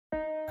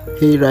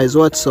Hey guys,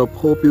 what's up?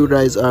 Hope you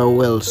guys are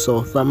well.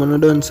 So from when I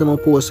done some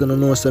post and I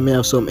know some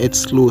have some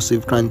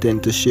exclusive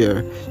content to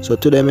share. So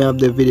today I have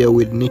the video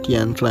with Nickii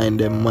and Klyne,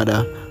 them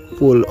mother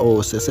full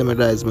house. You see me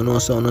guys, I know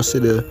some I see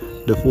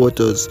the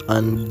photos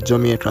and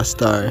Jamaica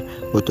star,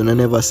 but I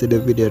never see the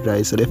video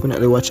guys. So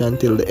definitely watch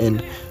until the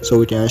end so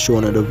we can show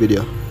another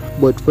video.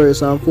 But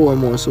first and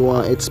foremost, I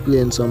want to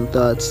explain some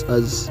thoughts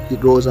as it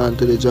goes on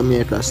to the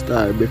Jamaica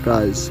star,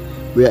 because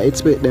we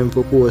expect them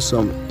to post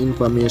some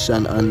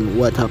information on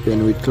what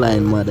happened with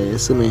Klyne mother. You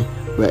see me?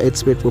 We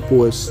expect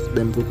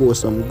them to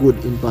post some good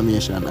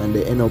information, and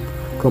they end up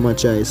come and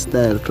try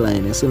style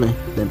Klyne. You see me?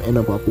 Them end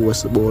up a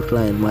post about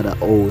Klyne mother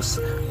house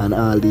and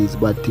all these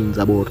bad things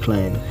about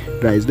Klyne.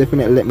 Guys,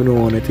 definitely let me know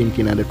what you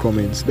thinking in the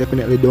comments.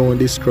 Definitely don't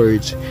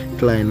discourage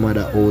Klyne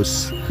mother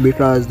house,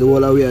 because the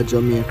whole of we are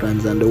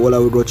Jamaicans and the whole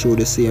of we go through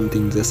the same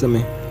things. You see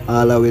me?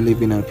 All of we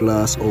live in a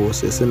glass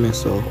house, you see me?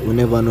 So we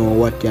never know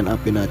what can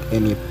happen at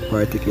any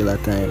particular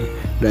time.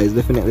 Guys,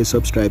 definitely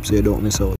subscribe so you don't miss out.